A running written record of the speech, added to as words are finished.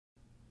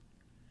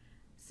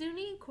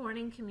SUNY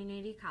Corning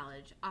Community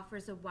College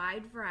offers a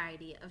wide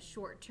variety of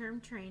short-term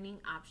training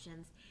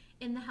options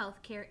in the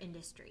healthcare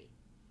industry.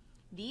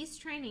 These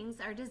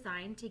trainings are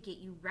designed to get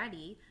you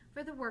ready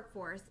for the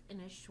workforce in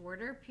a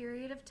shorter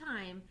period of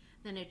time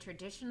than a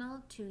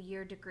traditional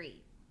 2-year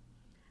degree.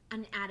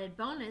 An added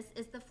bonus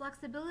is the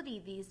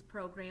flexibility these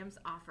programs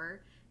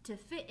offer to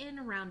fit in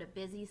around a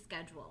busy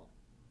schedule.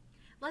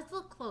 Let's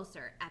look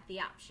closer at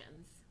the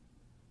options.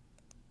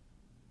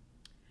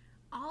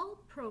 All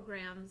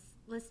programs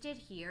listed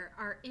here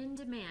are in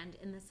demand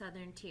in the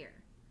Southern Tier.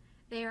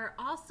 They are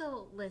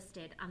also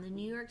listed on the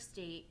New York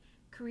State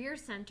Career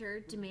Center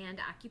Demand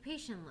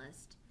Occupation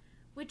List,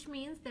 which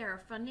means there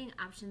are funding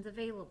options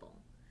available.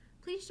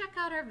 Please check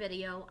out our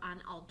video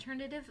on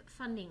alternative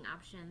funding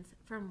options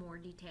for more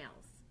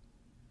details.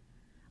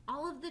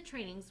 All of the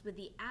trainings with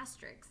the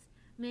asterisks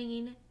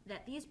mean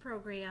that these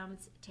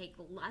programs take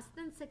less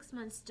than 6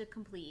 months to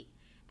complete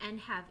and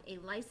have a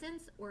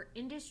license or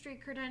industry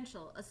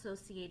credential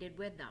associated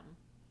with them.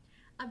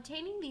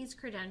 Obtaining these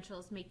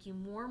credentials make you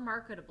more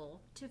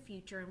marketable to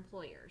future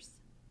employers.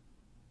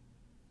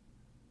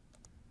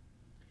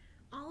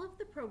 All of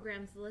the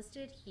programs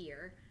listed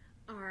here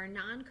are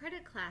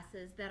non-credit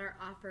classes that are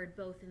offered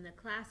both in the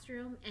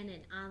classroom and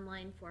in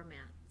online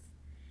formats.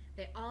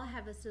 They all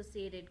have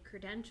associated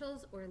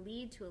credentials or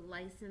lead to a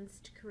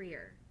licensed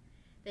career.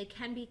 They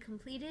can be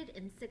completed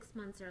in 6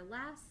 months or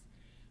less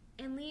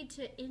and lead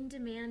to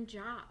in-demand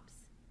jobs.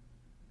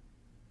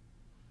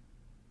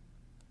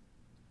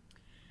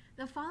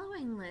 The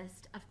following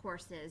list of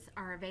courses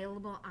are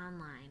available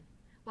online.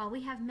 While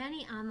we have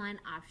many online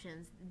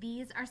options,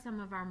 these are some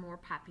of our more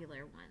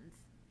popular ones.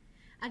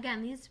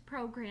 Again, these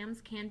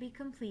programs can be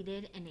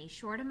completed in a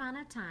short amount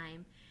of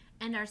time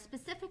and are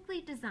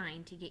specifically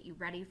designed to get you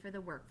ready for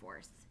the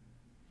workforce.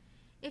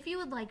 If you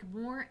would like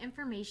more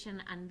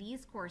information on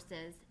these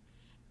courses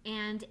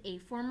and a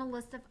formal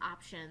list of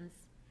options,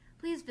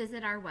 please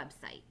visit our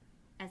website,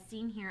 as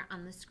seen here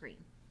on the screen.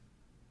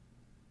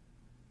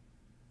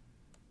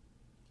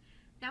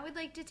 Now we'd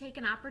like to take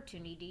an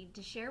opportunity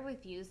to share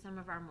with you some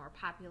of our more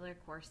popular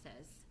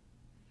courses.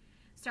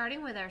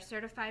 Starting with our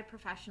Certified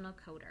Professional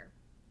Coder.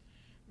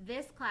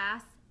 This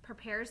class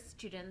prepares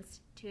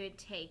students to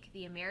take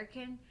the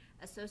American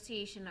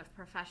Association of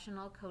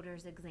Professional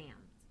Coders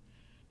exams.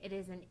 It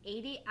is an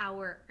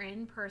 80-hour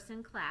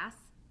in-person class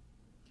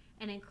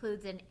and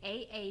includes an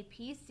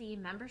AAPC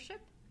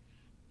membership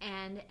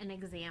and an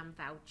exam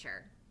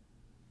voucher.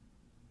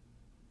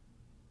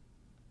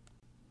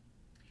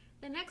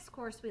 The next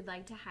course we'd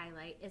like to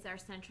highlight is our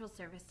Central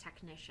Service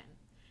Technician.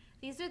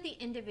 These are the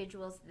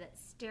individuals that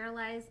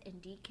sterilize and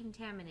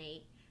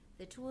decontaminate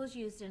the tools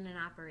used in an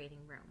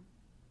operating room.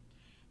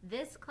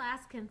 This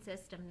class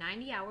consists of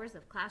 90 hours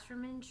of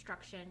classroom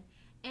instruction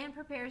and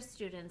prepares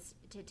students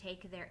to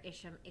take their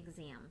ISHM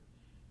exam.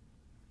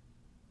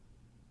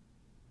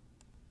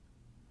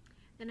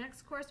 The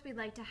next course we'd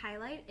like to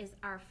highlight is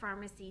our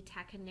Pharmacy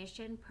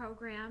Technician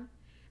program.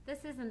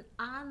 This is an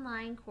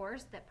online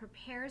course that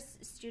prepares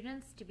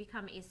students to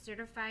become a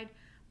certified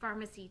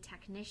pharmacy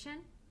technician.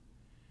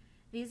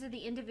 These are the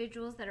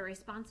individuals that are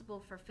responsible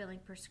for filling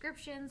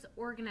prescriptions,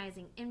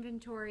 organizing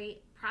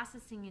inventory,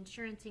 processing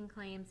insurance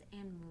claims,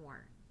 and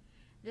more.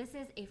 This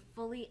is a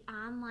fully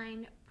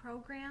online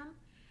program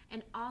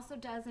and also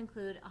does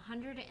include a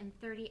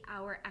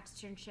 130-hour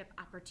externship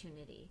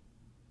opportunity.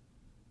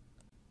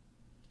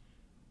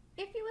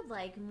 If you would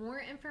like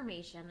more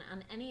information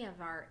on any of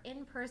our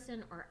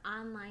in-person or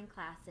online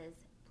classes,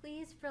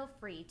 please feel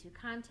free to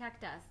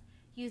contact us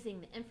using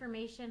the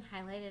information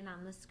highlighted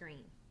on the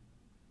screen.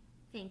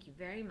 Thank you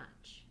very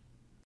much.